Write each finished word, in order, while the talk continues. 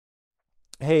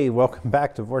Hey, welcome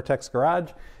back to Vortex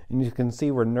Garage. And you can see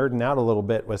we're nerding out a little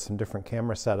bit with some different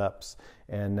camera setups.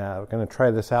 And we're going to try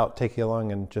this out, take you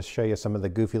along and just show you some of the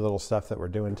goofy little stuff that we're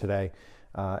doing today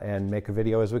and make a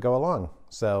video as we go along.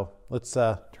 So let's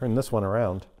turn this one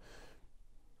around.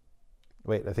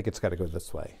 Wait, I think it's got to go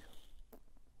this way.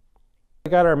 I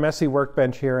got our messy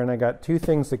workbench here, and I got two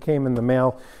things that came in the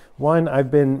mail. One,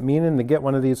 I've been meaning to get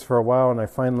one of these for a while, and I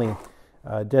finally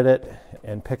did it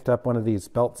and picked up one of these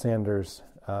belt sanders,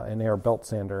 an air belt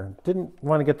sander. Didn't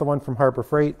want to get the one from Harbor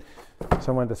Freight,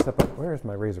 so I wanted to step up. Where's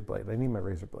my razor blade? I need my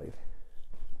razor blade.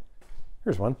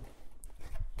 Here's one.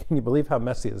 Can you believe how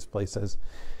messy this place is?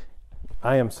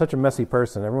 I am such a messy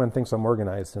person. Everyone thinks I'm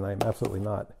organized, and I'm absolutely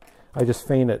not. I just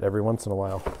feign it every once in a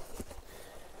while.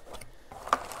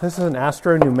 This is an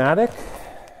Astro pneumatic.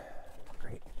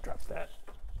 Great, drop that.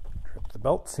 Drop the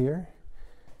belts here.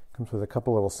 Comes with a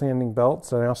couple little sanding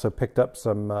belts, and I also picked up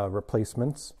some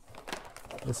replacements.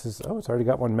 This is, oh, it's already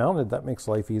got one mounted. That makes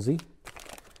life easy.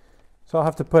 So I'll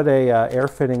have to put a air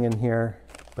fitting in here,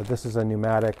 but this is a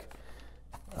pneumatic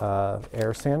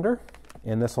air sander,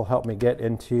 and this will help me get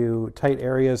into tight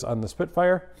areas on the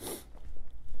Spitfire,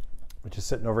 which is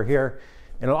sitting over here.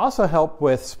 And it'll also help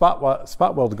with spot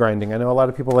weld grinding. I know a lot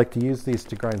of people like to use these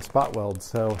to grind spot welds,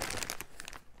 so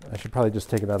I should probably just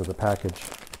take it out of the package.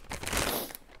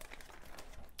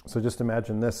 So just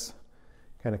imagine this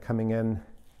kind of coming in.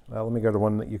 Well, let me go to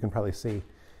one that you can probably see.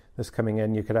 This coming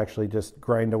in, you could actually just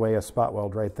grind away a spot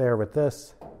weld right there with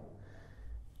this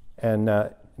and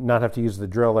not have to use the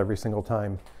drill every single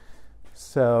time.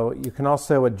 So you can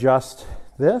also adjust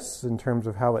this in terms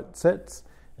of how it sits,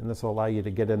 and this will allow you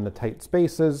to get in the tight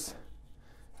spaces,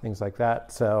 things like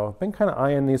that. So I've been kind of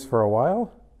eyeing these for a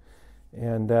while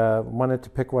and wanted to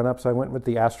pick one up. So I went with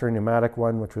the Astro pneumatic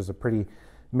one, which was a pretty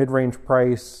mid-range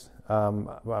price.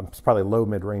 It's probably low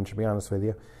mid-range, to be honest with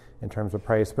you, in terms of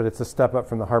price, but it's a step up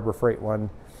from the Harbor Freight one.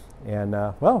 And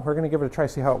well, we're going to give it a try,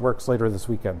 see how it works later this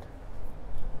weekend.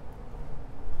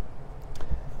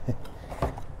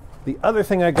 The other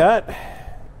thing I got,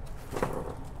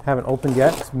 haven't opened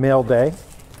yet, it's mail day.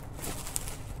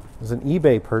 It's an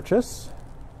eBay purchase.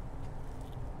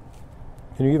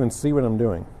 Can you even see what I'm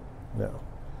doing? No.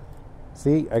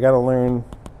 See, I got to learn.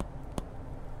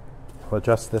 I'll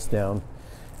adjust this down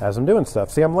as I'm doing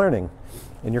stuff. See, I'm learning,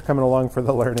 and you're coming along for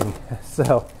the learning.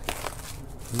 So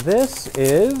this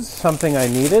is something I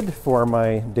needed for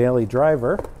my daily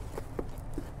driver.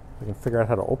 I can figure out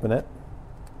how to open it.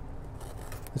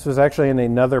 This was actually in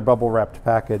another bubble wrapped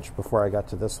package before I got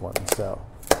to this one. So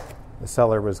the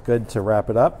seller was good to wrap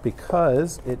it up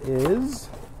because it is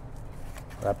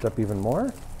wrapped up even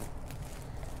more.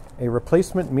 A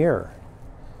replacement mirror.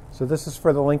 So this is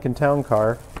for the Lincoln Town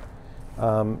Car.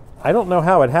 I don't know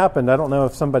how it happened. I don't know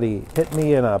if somebody hit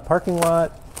me in a parking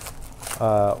lot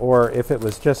or if it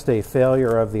was just a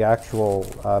failure of the actual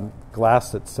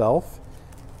glass itself.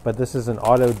 But this is an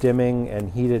auto dimming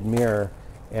and heated mirror.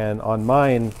 And on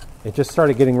mine, it just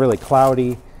started getting really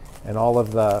cloudy, and all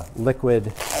of the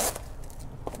liquid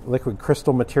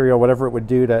crystal material, whatever it would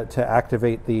do to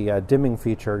activate the dimming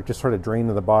feature, just sort of drained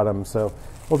to the bottom. So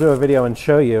we'll do a video and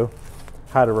show you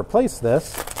how to replace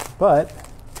this. But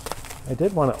I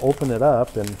did want to open it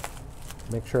up and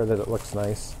make sure that it looks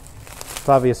nice. It's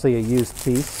obviously a used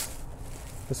piece.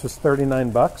 This was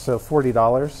 39 bucks, so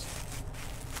 $40,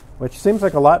 which seems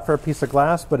like a lot for a piece of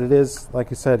glass, but it is,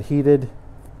 like I said, heated.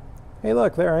 Hey,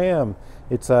 look, there I am.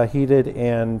 It's heated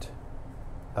and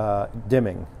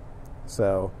dimming.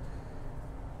 So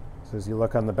as you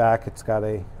look on the back, it's got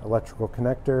a electrical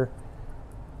connector.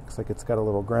 Looks like it's got a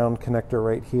little ground connector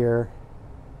right here.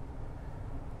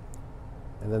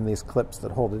 And then these clips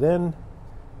that hold it in.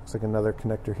 Looks like another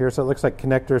connector here. So it looks like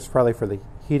connectors probably for the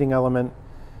heating element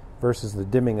versus the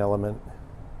dimming element.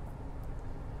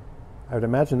 I would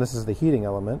imagine this is the heating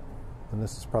element, and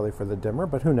this is probably for the dimmer,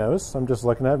 but who knows? I'm just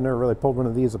looking at it. I've never really pulled one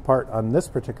of these apart on this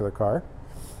particular car.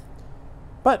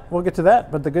 But we'll get to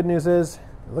that. But the good news is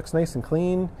it looks nice and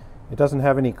clean. It doesn't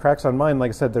have any cracks on mine. Like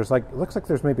I said, it looks like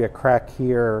there's maybe a crack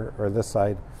here or this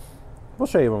side. We'll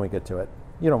show you when we get to it.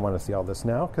 You don't want to see all this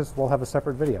now because we'll have a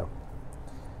separate video.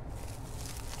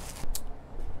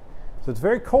 So it's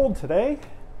very cold today.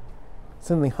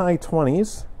 It's in the high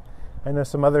 20s. I know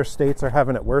some other states are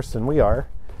having it worse than we are.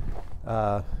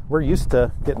 We're used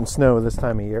to getting snow this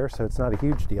time of year, so it's not a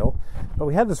huge deal. But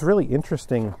we had this really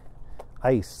interesting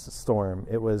ice storm.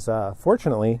 It was,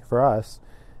 fortunately for us,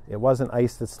 it wasn't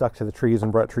ice that stuck to the trees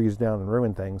and brought trees down and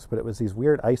ruined things, but it was these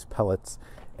weird ice pellets.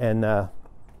 And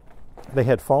they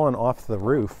had fallen off the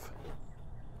roof.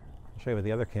 I'll show you with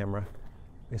the other camera.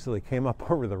 Basically came up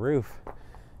over the roof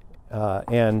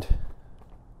and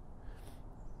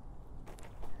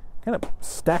kind of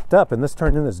stacked up, and this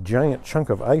turned into this giant chunk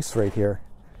of ice right here.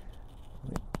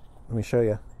 Let me show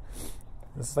you.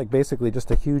 This is like basically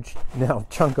just a huge now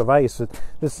chunk of ice.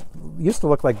 This used to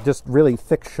look like just really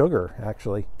thick sugar,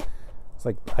 actually. It's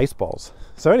like ice balls.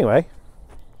 So anyway,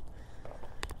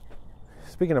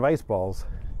 speaking of ice balls,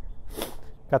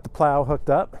 got the plow hooked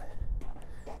up,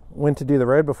 went to do the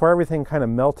road. Before everything kind of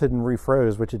melted and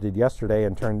refroze, which it did yesterday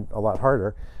and turned a lot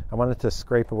harder, I wanted to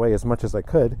scrape away as much as I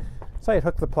could. So I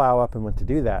hooked the plow up and went to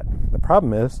do that. The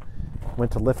problem is, I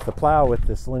went to lift the plow with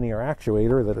this linear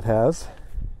actuator that it has,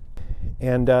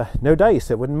 and no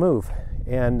dice, it wouldn't move.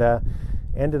 And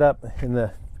ended up in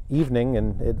the evening,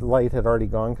 and the light had already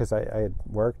gone because I had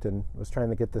worked and was trying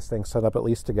to get this thing set up at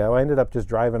least to go. I ended up just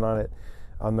driving on it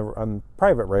on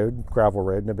private road, gravel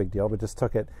road, no big deal, but just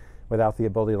took it without the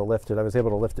ability to lift it. I was able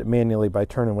to lift it manually by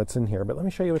turning what's in here, but let me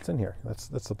show you what's in here. That's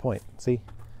the point. See,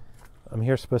 I'm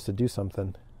here supposed to do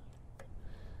something.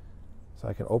 So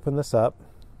I can open this up.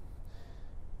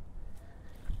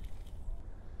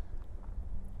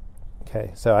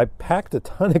 Okay, so I packed a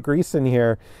ton of grease in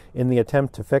here in the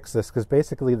attempt to fix this, because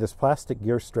basically this plastic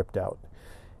gear stripped out,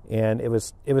 and it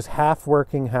was half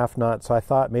working, half not. So I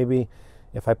thought maybe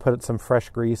if I put some fresh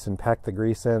grease and packed the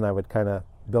grease in, I would kind of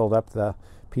build up the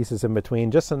pieces in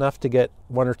between, just enough to get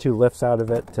 1 or 2 lifts out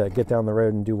of it to get down the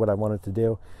road and do what I wanted to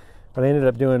do. What I ended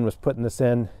up doing was putting this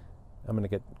in. I'm going to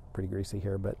get pretty greasy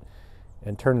here,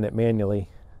 and turning it manually.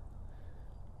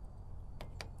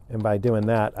 And by doing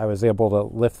that, I was able to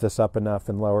lift this up enough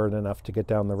and lower it enough to get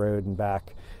down the road and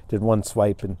back. Did one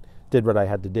swipe and did what I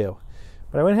had to do.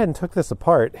 But I went ahead and took this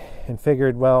apart and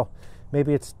figured, well,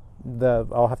 maybe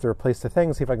I'll have to replace the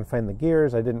thing, see if I can find the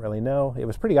gears. I didn't really know. It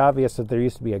was pretty obvious that there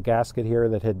used to be a gasket here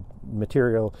that had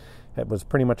material that was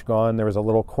pretty much gone. There was a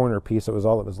little corner piece that was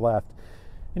all that was left.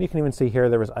 And you can even see here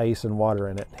there was ice and water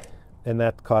in it. And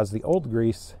that caused the old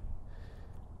grease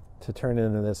to turn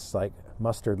into this like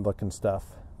mustard looking stuff.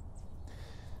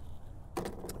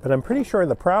 But I'm pretty sure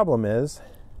the problem is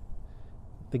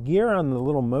the gear on the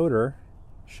little motor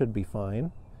should be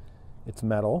fine. It's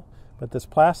metal, but this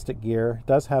plastic gear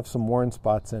does have some worn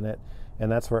spots in it,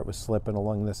 and that's where it was slipping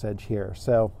along this edge here.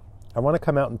 So I want to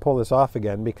come out and pull this off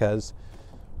again, because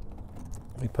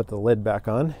let me put the lid back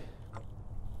on.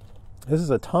 This is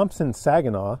a Thompson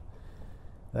Saginaw.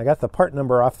 I got the part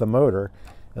number off the motor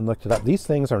and looked it up. These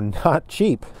things are not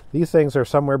cheap. These things are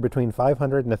somewhere between $500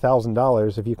 and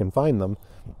 $1,000 if you can find them.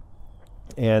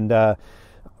 And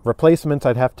replacements,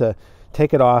 I'd have to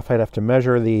take it off. I'd have to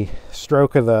measure the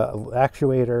stroke of the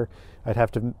actuator. I'd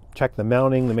have to check the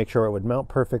mounting to make sure it would mount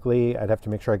perfectly. I'd have to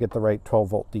make sure I get the right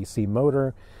 12-volt DC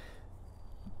motor.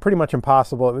 Pretty much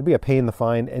impossible. It would be a pain to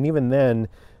find. And even then,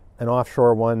 an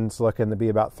offshore one's looking to be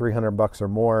about $300 or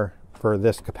more for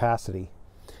this capacity.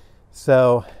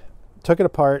 So took it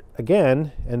apart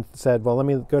again and said, well, let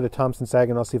me go to Thompson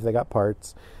Saginaw, see if they got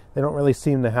parts. They don't really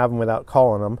seem to have them without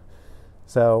calling them.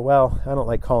 So, well, I don't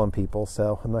like calling people,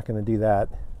 so I'm not going to do that.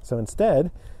 So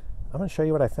instead, I'm going to show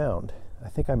you what I found. I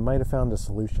think I might have found a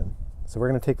solution. So we're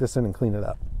going to take this in and clean it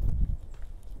up.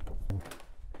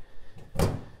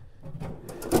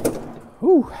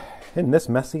 Whew, isn't this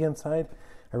messy inside?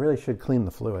 I really should clean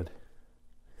the fluid.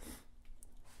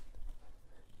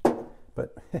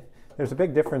 But there's a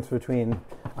big difference between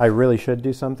I really should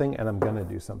do something and I'm going to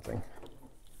do something.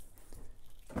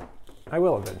 I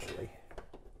will eventually.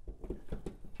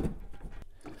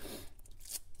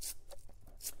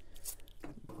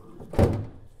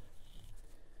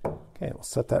 Okay, we'll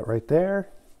set that right there.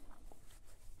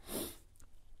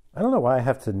 I don't know why I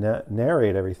have to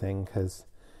narrate everything, because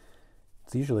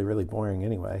it's usually really boring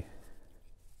anyway.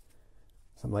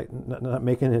 So I'm like not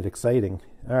making it exciting.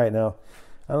 All right, now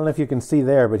I don't know if you can see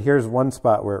there, but here's one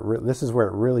spot where this is where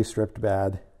it really stripped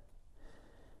bad.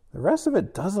 The rest of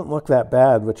it doesn't look that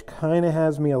bad, which kind of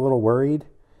has me a little worried.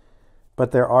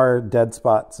 But there are dead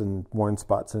spots and worn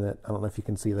spots in it. I don't know if you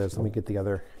can see those. Let me get the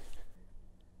other.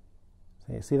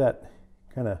 So you see that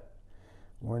kind of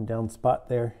worn down spot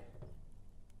there?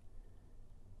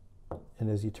 And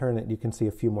as you turn it, you can see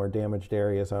a few more damaged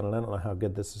areas on it. I don't know how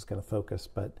good this is going to focus,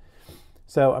 but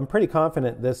so I'm pretty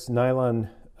confident this nylon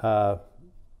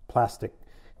plastic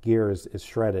gear is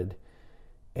shredded.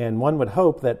 And one would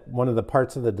hope that one of the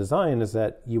parts of the design is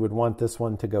that you would want this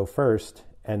one to go first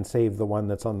and save the one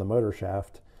that's on the motor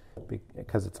shaft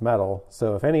because it's metal.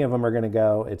 So if any of them are going to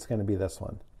go, it's going to be this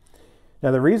one. Now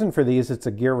the reason for these, it's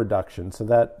a gear reduction. So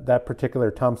that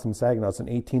particular Thompson Saginaw is an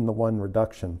 18-to-1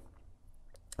 reduction.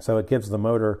 So it gives the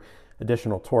motor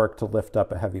additional torque to lift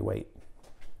up a heavy weight.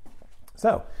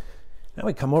 So now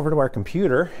we come over to our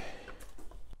computer.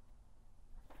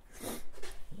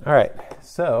 All right,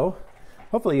 so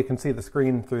Hopefully you can see the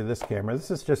screen through this camera.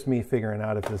 This is just me figuring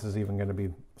out if this is even going to be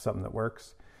something that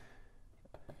works.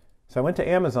 So I went to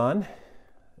Amazon,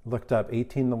 looked up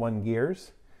 18-to-1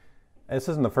 gears. This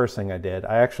isn't the first thing I did.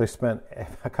 I actually spent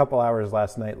a couple hours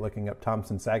last night looking up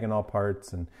Thompson-Saginaw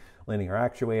parts and linear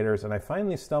actuators, and I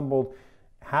finally stumbled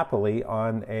happily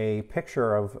on a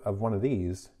picture of one of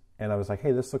these, and I was like,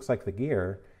 hey, this looks like the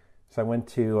gear. So I went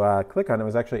to click on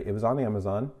it. It was on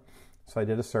Amazon. So I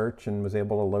did a search and was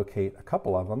able to locate a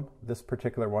couple of them. This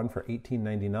particular one for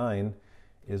 $18.99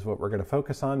 is what we're going to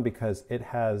focus on because it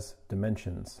has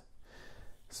dimensions.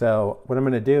 So what I'm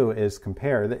going to do is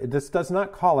compare. This does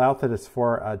not call out that it's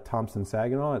for a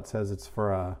Thompson-Saginaw. It says it's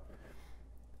for a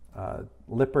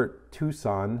Lippert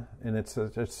Tucson, and it's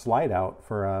a slide out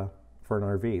for an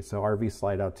RV. So RV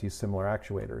slide outs use similar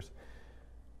actuators.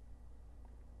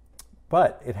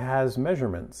 But it has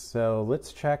measurements. So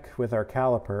let's check with our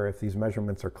caliper if these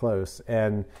measurements are close.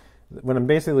 And what I'm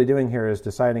basically doing here is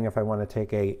deciding if I want to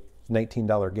take a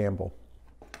 $19 gamble.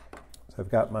 So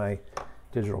I've got my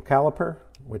digital caliper,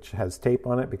 which has tape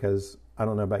on it because I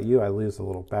don't know about you, I lose the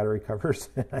little battery covers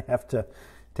and I have to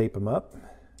tape them up.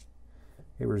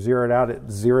 Okay, we're zeroed out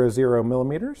at 0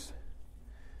 millimeters.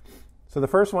 So the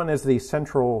first one is the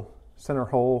center hole,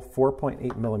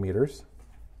 4.8 millimeters.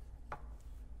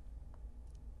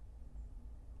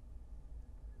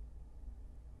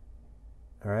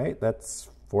 All right, that's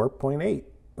 4.8.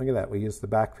 Look at that, we used the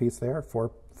back piece there,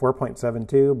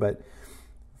 4.72, but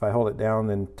if I hold it down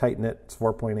and tighten it, it's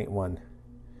 4.81. All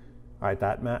right,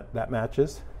 that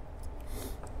matches.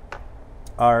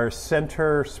 Our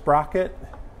center sprocket,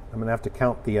 I'm going to have to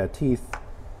count the teeth,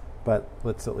 but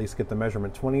let's at least get the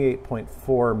measurement,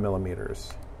 28.4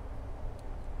 millimeters.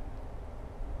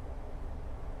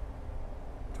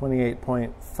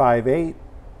 28.58.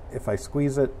 If I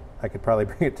squeeze it, I could probably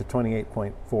bring it to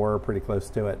 28.4, pretty close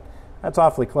to it. That's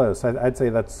awfully close. I'd say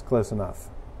that's close enough.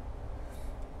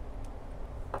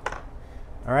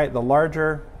 All right, the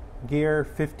larger gear,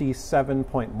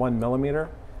 57.1 millimeter.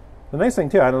 The nice thing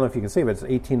too, I don't know if you can see, but it's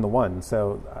 18-to-1.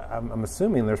 So I'm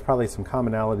assuming there's probably some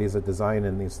commonalities of design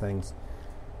in these things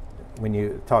when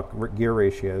you talk gear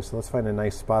ratios. So let's find a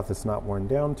nice spot that's not worn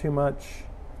down too much.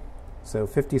 So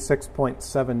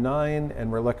 56.79,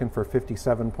 and we're looking for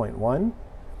 57.1.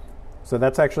 So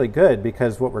that's actually good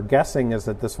because what we're guessing is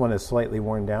that this one is slightly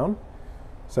worn down.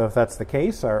 So if that's the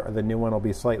case, the new one will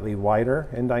be slightly wider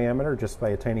in diameter just by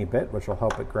a tiny bit, which will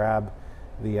help it grab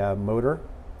the motor.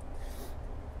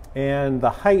 And the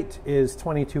height is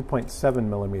 22.7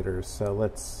 millimeters. So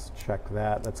let's check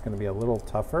that. That's going to be a little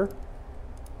tougher,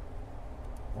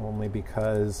 only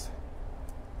because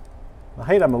the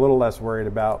height I'm a little less worried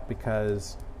about,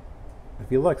 because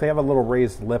if you look, they have a little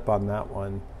raised lip on that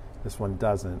one. This one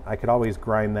doesn't. I could always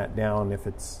grind that down if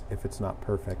it's not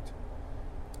perfect.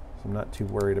 So I'm not too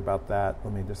worried about that.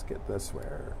 Let me just get this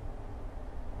where,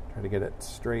 try to get it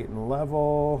straight and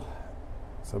level.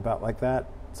 So about like that.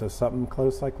 So something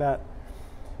close like that.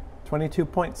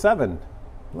 22.7.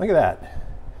 Look at that.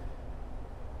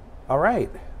 All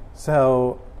right.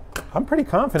 So I'm pretty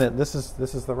confident this is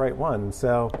the right one.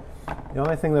 So the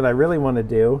only thing that I really want to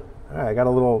do, all right, I got a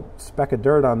little speck of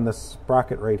dirt on this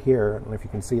sprocket right here. I don't know if you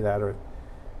can see that, or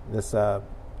this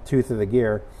tooth of the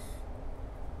gear.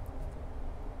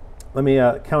 Let me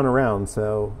count around.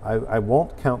 So I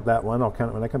won't count that one. I'll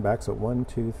count it when I come back. So 1,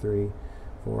 2, 3,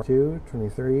 4, 2,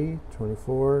 23,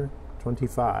 24,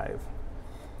 25.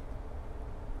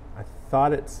 I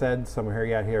thought it said somewhere,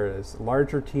 yeah, here it is.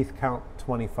 Larger teeth count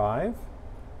 25.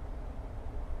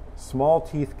 Small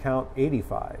teeth count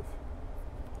 85.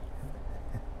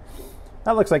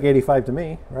 That looks like 85 to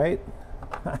me, right?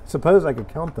 I suppose I could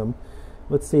count them.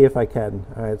 Let's see if I can.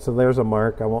 All right, so there's a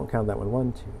mark. I won't count that one.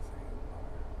 1, 2,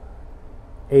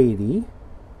 3, 80.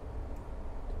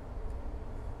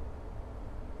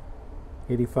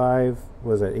 85,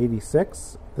 was it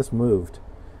 86? This moved.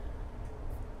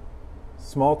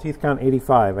 Small teeth count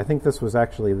 85. I think this was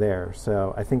actually there,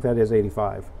 so I think that is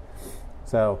 85.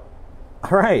 So,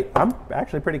 all right, I'm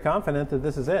actually pretty confident that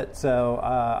this is it. So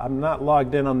I'm not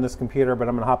logged in on this computer, but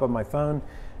I'm going to hop on my phone,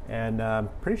 and I'm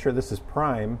pretty sure this is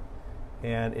Prime,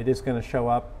 and it is going to show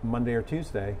up Monday or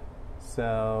Tuesday.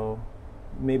 So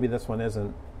maybe this one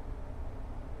isn't.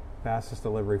 Fastest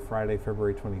delivery Friday,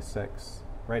 February 26th.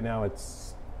 Right now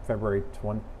it's February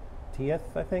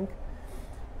 20th, I think.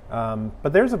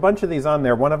 But there's a bunch of these on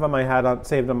there. One of them I had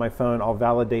saved on my phone. I'll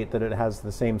validate that it has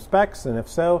the same specs, and if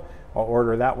so, I'll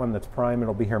order that one that's Prime.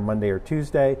 It'll be here Monday or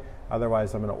Tuesday.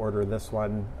 Otherwise, I'm going to order this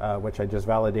one, which I just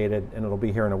validated, and it'll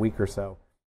be here in a week or so.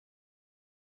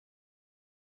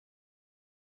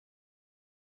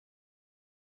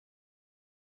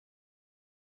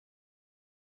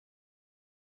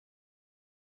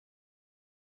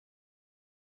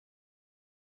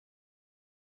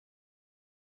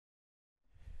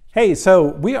 Hey,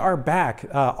 so we are back.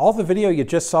 All the video you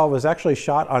just saw was actually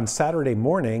shot on Saturday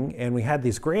morning, and we had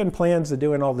these grand plans of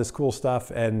doing all this cool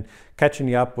stuff and catching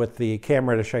you up with the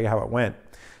camera to show you how it went.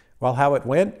 Well, how it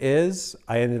went is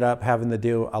I ended up having to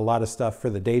do a lot of stuff for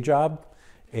the day job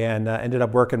and ended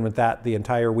up working with that the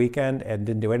entire weekend and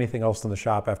didn't do anything else in the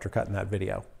shop after cutting that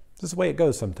video. This is the way it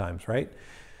goes sometimes, right?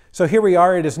 So here we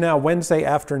are. It is now Wednesday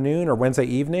afternoon or Wednesday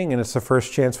evening, and it's the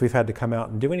first chance we've had to come out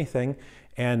and do anything.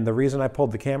 And the reason I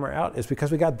pulled the camera out is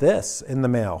because we got this in the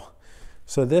mail.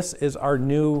 So this is our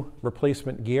new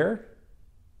replacement gear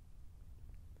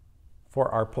for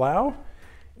our plow.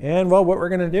 And well, what we're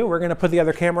going to do, we're going to put the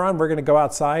other camera on, we're going to go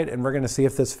outside, and we're going to see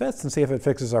if this fits and see if it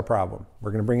fixes our problem.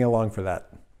 We're going to bring you along for that.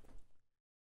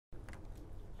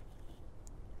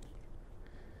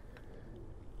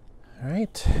 All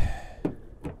right.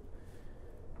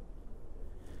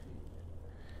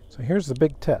 So here's the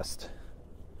big test.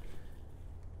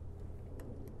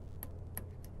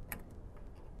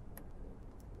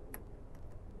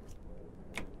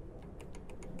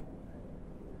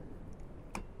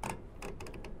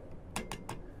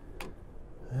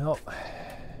 Well, let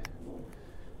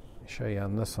me show you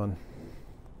on this one.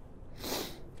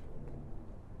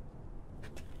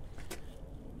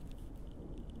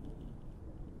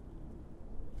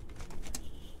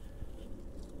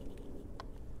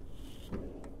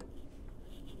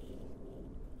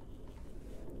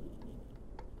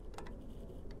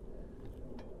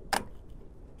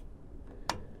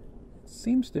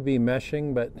 Seems to be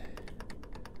meshing, but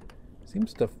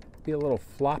seems to be a little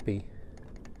floppy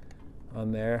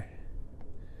on there.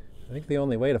 I think the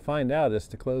only way to find out is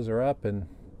to close her up and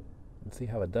see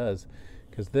how it does,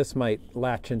 because this might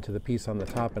latch into the piece on the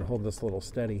top and hold this a little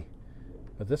steady.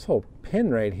 But this whole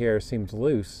pin right here seems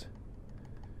loose.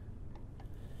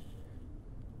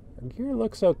 The gear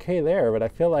looks okay there, but I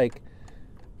feel like,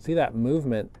 see that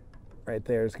movement right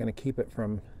there is going to keep it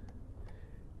from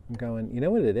going. You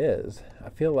know what it is? I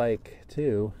feel like,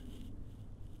 too,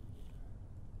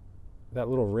 that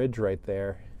little ridge right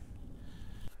there.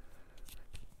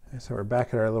 So we're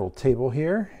back at our little table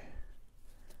here.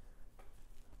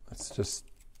 Let's just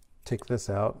take this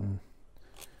out and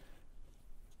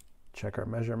check our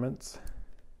measurements.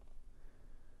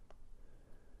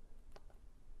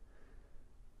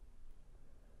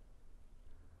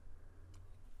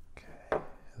 Okay, and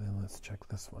then let's check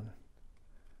this one.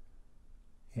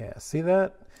 Yeah, see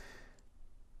that?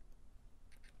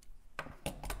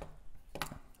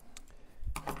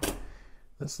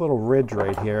 This little ridge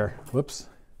right here, whoops.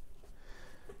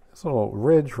 This little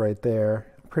ridge right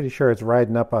there, I'm pretty sure it's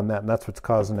riding up on that, and that's what's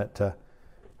causing it to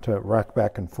rock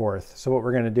back and forth. So what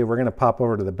we're going to do, we're going to pop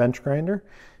over to the bench grinder.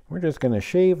 We're just going to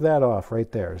shave that off right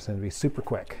there. It's going to be super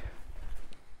quick.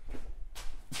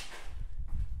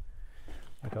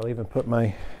 Like, I'll even put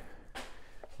my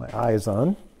eyes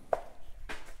on.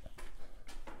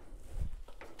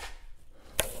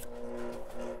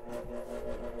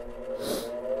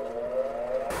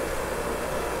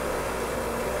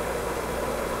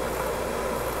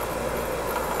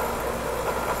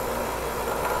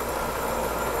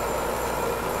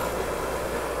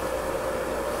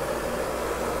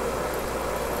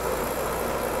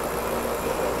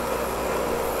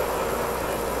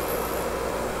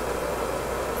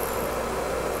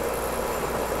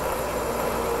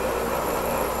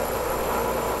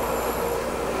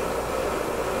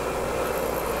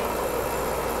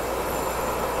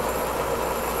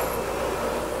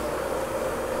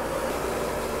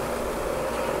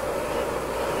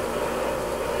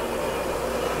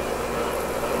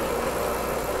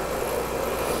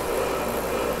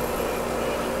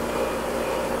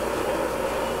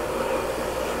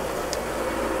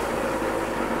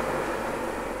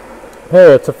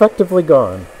 Hey, it's effectively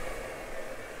gone.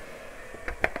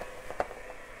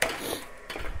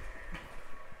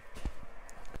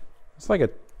 It's like a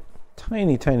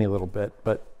tiny, tiny little bit,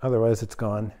 but otherwise it's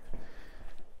gone.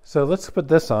 So let's put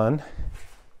this on.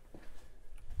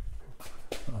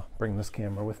 I'll bring this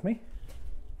camera with me.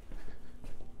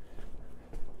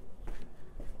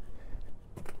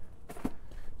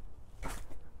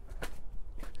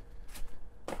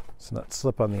 Let's not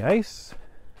slip on the ice.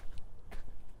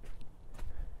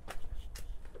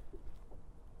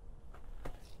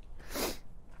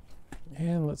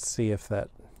 And let's see if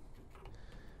that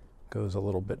goes a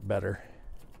little bit better.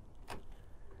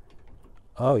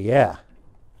 Oh yeah.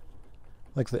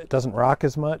 Like, it doesn't rock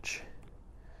as much,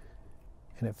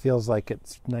 and it feels like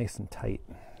it's nice and tight.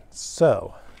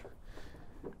 So,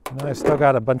 I still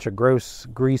got a bunch of gross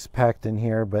grease packed in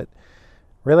here, but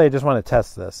really I just want to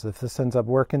test this. If this ends up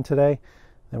working today,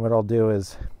 then what I'll do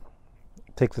is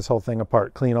take this whole thing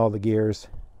apart, clean all the gears,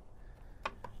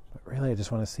 really I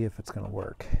just want to see if it's going to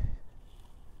work.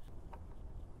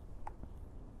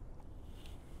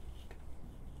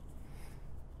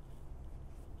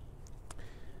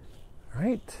 All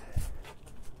right.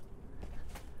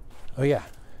 Oh yeah.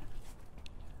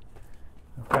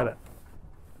 I've got it.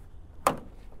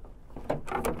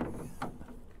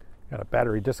 Got a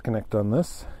battery disconnect on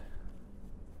this.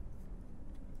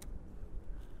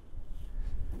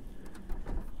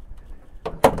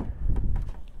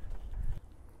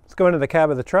 Let's go into the cab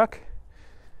of the truck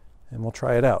and we'll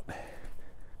try it out.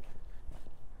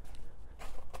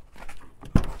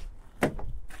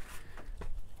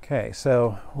 Okay,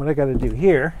 so what I got to do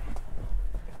here,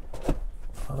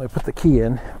 let me put the key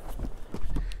in.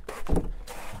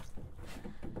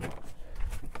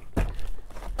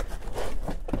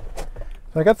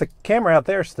 So I got the camera out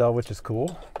there still, which is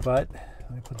cool, but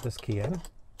let me put this key in.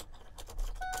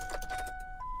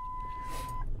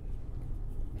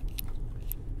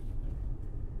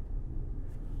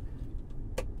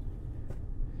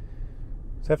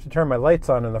 So I have to turn my lights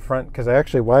on in the front because I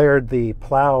actually wired the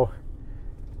plow.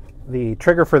 The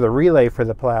trigger for the relay for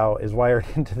the plow is wired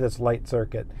into this light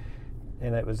circuit,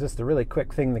 and it was just a really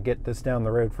quick thing to get this down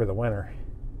the road for the winter.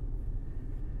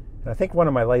 And I think one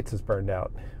of my lights is burned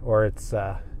out, or it's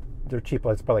they're cheap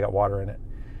lights, probably got water in it.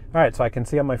 All right, so I can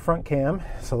see on my front cam.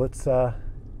 So let's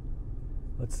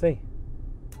see.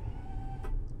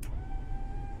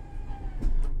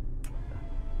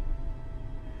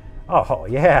 Oh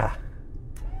yeah,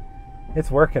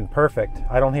 it's working perfect.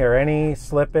 I don't hear any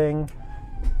slipping.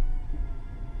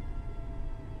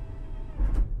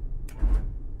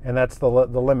 And that's the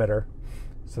limiter.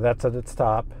 So that's at its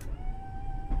top.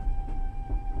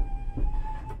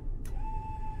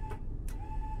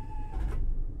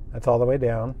 That's all the way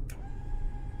down.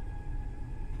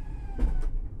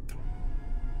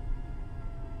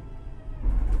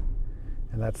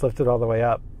 And that's lifted all the way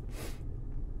up.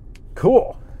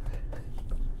 Cool.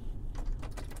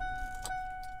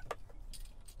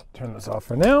 Turn this off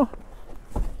for now.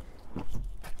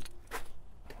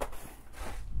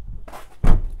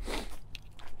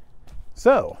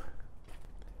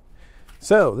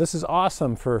 So this is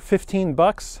awesome. For 15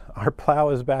 bucks, our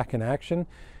plow is back in action,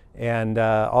 and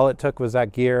all it took was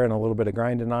that gear and a little bit of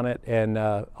grinding on it, and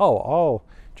all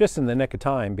just in the nick of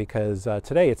time, because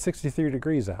today it's 63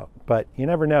 degrees out. But you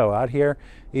never know, out here,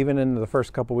 even in the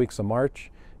first couple weeks of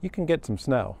March, you can get some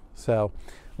snow. So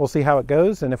we'll see how it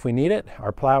goes, and if we need it,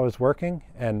 our plow is working,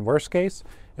 and worst case,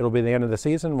 it'll be the end of the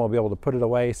season. We'll be able to put it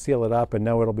away, seal it up, and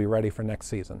know it'll be ready for next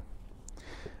season.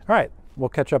 All right, we'll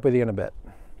catch up with you in a bit.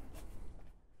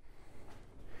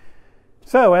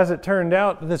 So as it turned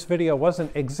out, this video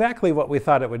wasn't exactly what we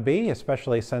thought it would be,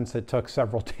 especially since it took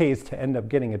several days to end up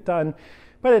getting it done.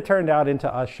 But it turned out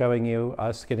into us showing you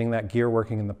us getting that gear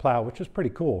working in the plow, which is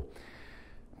pretty cool.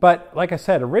 But like I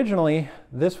said, originally,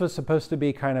 this was supposed to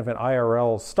be kind of an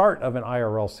IRL, start of an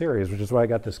IRL series, which is why I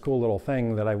got this cool little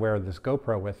thing that I wear this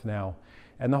GoPro with now.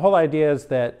 And the whole idea is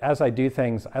that as I do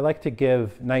things, I like to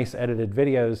give nice edited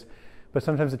videos, but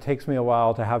sometimes it takes me a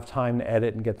while to have time to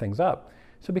edit and get things up.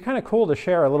 So it'd be kind of cool to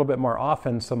share a little bit more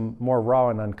often some more raw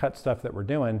and uncut stuff that we're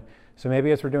doing. So maybe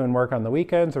as we're doing work on the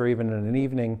weekends or even in an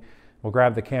evening, we'll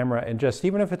grab the camera and just,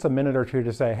 even if it's a minute or two,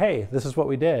 to say, hey, this is what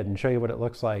we did, and show you what it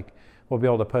looks like. We'll be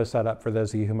able to post that up for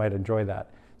those of you who might enjoy that.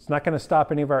 It's not going to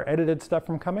stop any of our edited stuff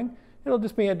from coming. It'll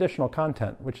just be additional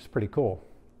content, which is pretty cool.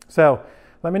 So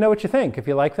let me know what you think. If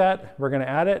you like that, we're going to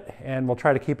add it, and we'll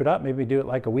try to keep it up. Maybe do it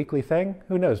like a weekly thing.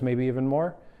 Who knows, maybe even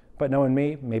more. But knowing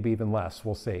me, maybe even less.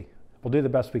 We'll see. We'll do the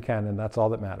best we can, and that's all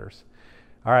that matters.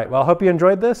 All right, well, I hope you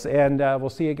enjoyed this, and we'll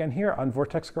see you again here on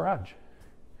Vortex Garage.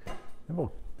 And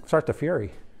we'll start the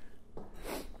Fury.